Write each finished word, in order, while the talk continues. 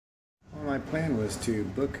was to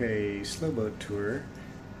book a slow boat tour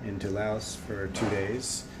into Laos for 2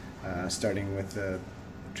 days, starting with the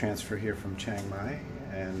transfer here from Chiang Mai,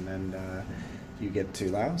 and then you get to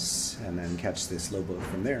Laos and then catch the slow boat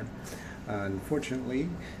from there. Unfortunately,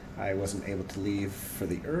 I wasn't able to leave for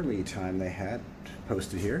the early time they had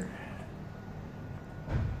posted here.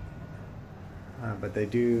 But they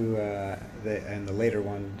do, and the later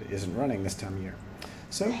one isn't running this time of year.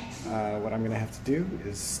 So what I'm going to have to do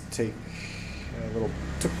is take a little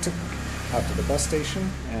tuk-tuk out to the bus station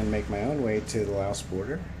and make my own way to the Laos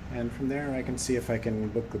border, and from there I can see if I can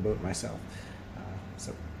book the boat myself.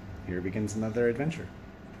 So here begins another adventure.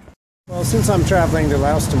 Well, since I'm traveling to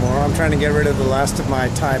Laos tomorrow, I'm trying to get rid of the last of my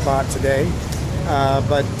Thai baht today.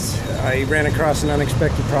 But I ran across an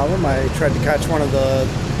unexpected problem. I tried to catch one of the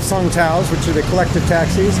Song Taos, which are the collective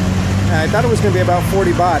taxis. I thought it was going to be about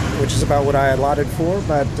 40 baht, which is about what I allotted for,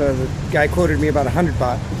 but the guy quoted me about 100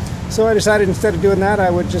 baht. So I decided instead of doing that, I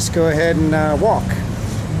would just go ahead and walk,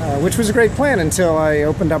 which was a great plan until I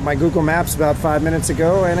opened up my Google Maps about 5 minutes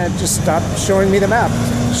ago, and it just stopped showing me the map.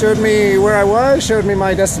 Showed me where I was, showed me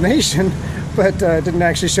my destination, but didn't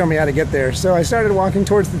actually show me how to get there. So I started walking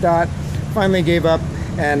towards the dot, finally gave up,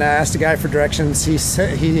 and asked a guy for directions. He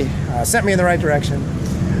sent me in the right direction.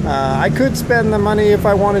 I could spend the money if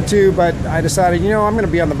I wanted to, but I decided, you know, I'm going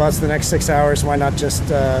to be on the bus the next 6 hours. Why not just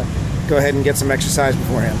go ahead and get some exercise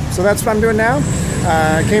beforehand? So that's what I'm doing now.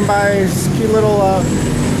 Came by a cute little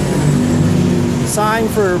sign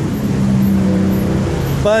for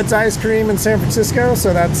Bud's Ice Cream in San Francisco,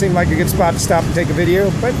 so that seemed like a good spot to stop and take a video.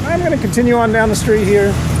 But I'm going to continue on down the street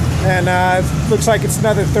here, and it looks like it's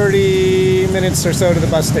another 30 minutes or so to the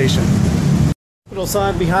bus station. Little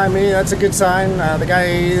sign behind me, that's a good sign. The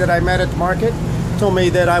guy that I met at the market told me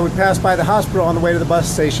that I would pass by the hospital on the way to the bus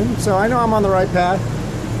station, so I know I'm on the right path.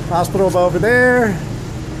 Hospital over there.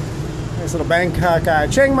 Nice little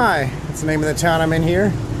Bangkok, Chiang Mai, that's the name of the town I'm in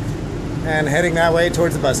here, and heading that way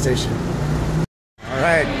towards the bus station.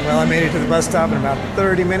 Alright, well, I made it to the bus stop in about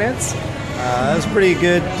 30 minutes. That was a pretty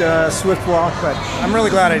good swift walk, but I'm really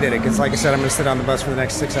glad I did it because, like I said, I'm going to sit on the bus for the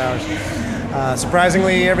next 6 hours.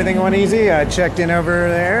 Surprisingly, everything went easy. I checked in over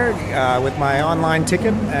there with my online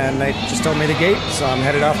ticket, and they just told me the gate, so I'm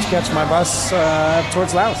headed off to catch my bus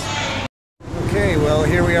towards Laos. Okay, well,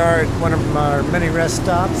 here we are at one of our many rest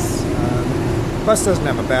stops. The bus doesn't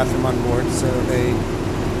have a bathroom on board, so they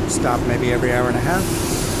stop maybe every hour and a half.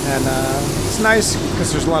 And it's nice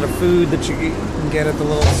because there's a lot of food that you can get at the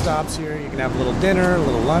little stops here. You can have a little dinner, a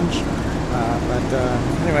little lunch.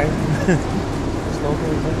 Anyway, just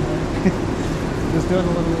local. Just doing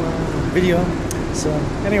a little video. So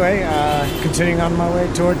anyway, continuing on my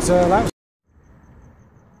way towards Laos.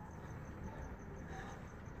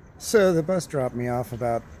 So the bus dropped me off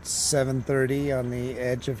about 7:30 on the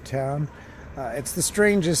edge of town. It's the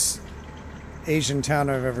strangest Asian town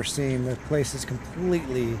I've ever seen. The place is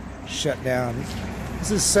completely shut down.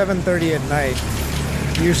 This is 7:30 at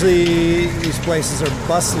night. Usually these places are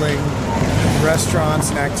bustling with restaurants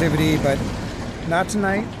and activity, but not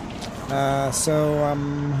tonight. So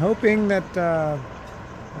I'm hoping that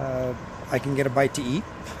I can get a bite to eat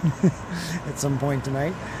at some point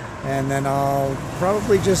tonight, and then I'll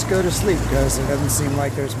probably just go to sleep because it doesn't seem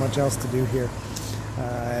like there's much else to do here.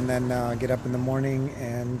 And then get up in the morning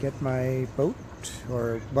and get my boat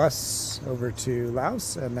or bus over to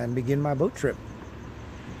Laos and then begin my boat trip.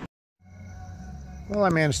 Well, I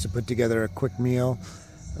managed to put together a quick meal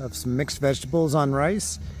of some mixed vegetables on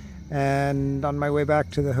rice, and on my way back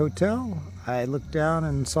to the hotel I looked down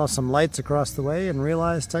and saw some lights across the way and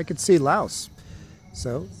realized I could see Laos.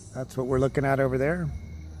 So that's what we're looking at over there.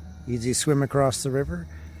 Easy swim across the river,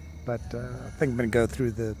 but I think I'm going to go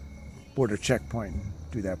through the border checkpoint and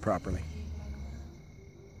do that properly.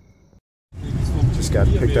 Just got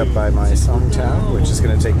picked up by my Song Tao, which is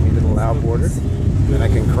going to take me to the Lao border. Then I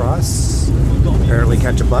can cross, apparently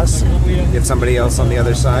catch a bus, get somebody else on the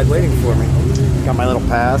other side waiting for me. Got my little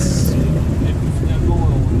pass.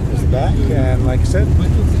 There's the back, and like I said,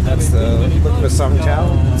 that's the look of a Song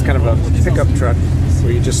Tao. It's kind of a pickup truck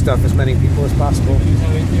where you just stuff as many people as possible.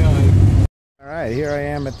 Alright, here I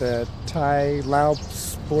am at the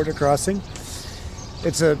Thai-Laos border crossing.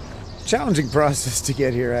 It's a challenging process to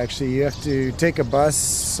get here, actually. You have to take a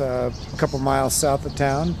bus a couple miles south of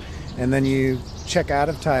town, and then you check out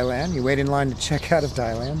of Thailand. You wait in line to check out of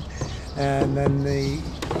Thailand, and then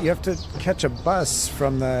you have to catch a bus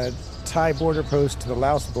from the Thai border post to the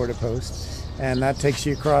Laos border post, and that takes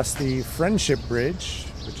you across the Friendship Bridge,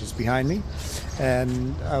 which is behind me,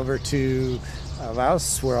 and over to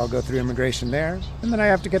Laos, where I'll go through immigration there, and then I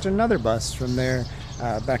have to catch another bus from there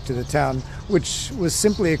back to the town, which was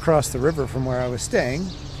simply across the river from where I was staying.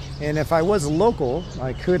 And if I was a local,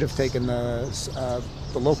 I could have taken the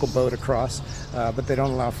local boat across, but they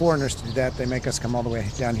don't allow foreigners to do that. They make us come all the way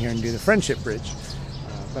down here and do the Friendship Bridge.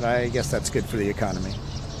 But I guess that's good for the economy.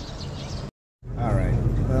 All right,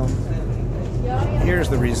 well, here's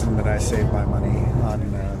the reason that I save my money on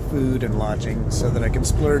food and lodging, so that I can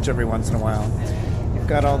splurge every once in a while. You've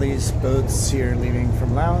got all these boats here leaving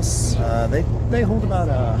from Laos. They hold about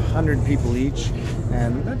 100 people each,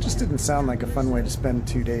 and that just didn't sound like a fun way to spend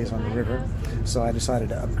 2 days on the river. So I decided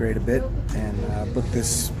to upgrade a bit and book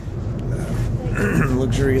this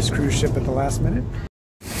luxurious cruise ship at the last minute.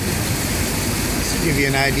 Just to give you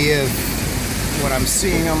an idea of what I'm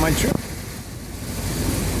seeing on my trip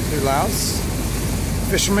through Laos.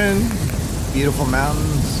 Fishermen, beautiful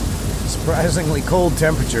mountains, surprisingly cold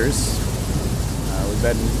temperatures.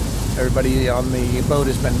 Everybody on the boat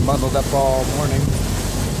has been bundled up all morning.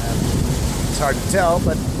 It's hard to tell,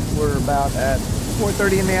 but we're about at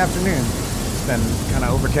 4:30 in the afternoon. It's been kind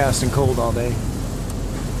of overcast and cold all day.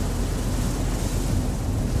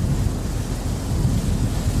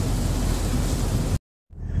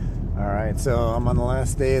 Alright, so I'm on the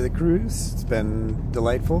last day of the cruise. It's been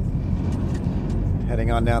delightful. Heading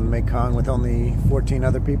on down the Mekong with only 14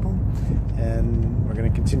 other people. And we're going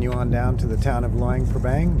to continue on down to the town of Luang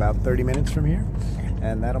Prabang, about 30 minutes from here.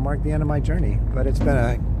 And that'll mark the end of my journey. But it's been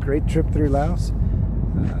a great trip through Laos.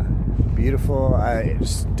 Beautiful. I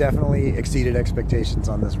definitely exceeded expectations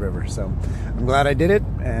on this river. So I'm glad I did it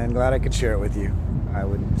and glad I could share it with you. I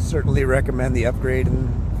would certainly recommend the upgrade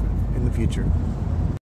in the future.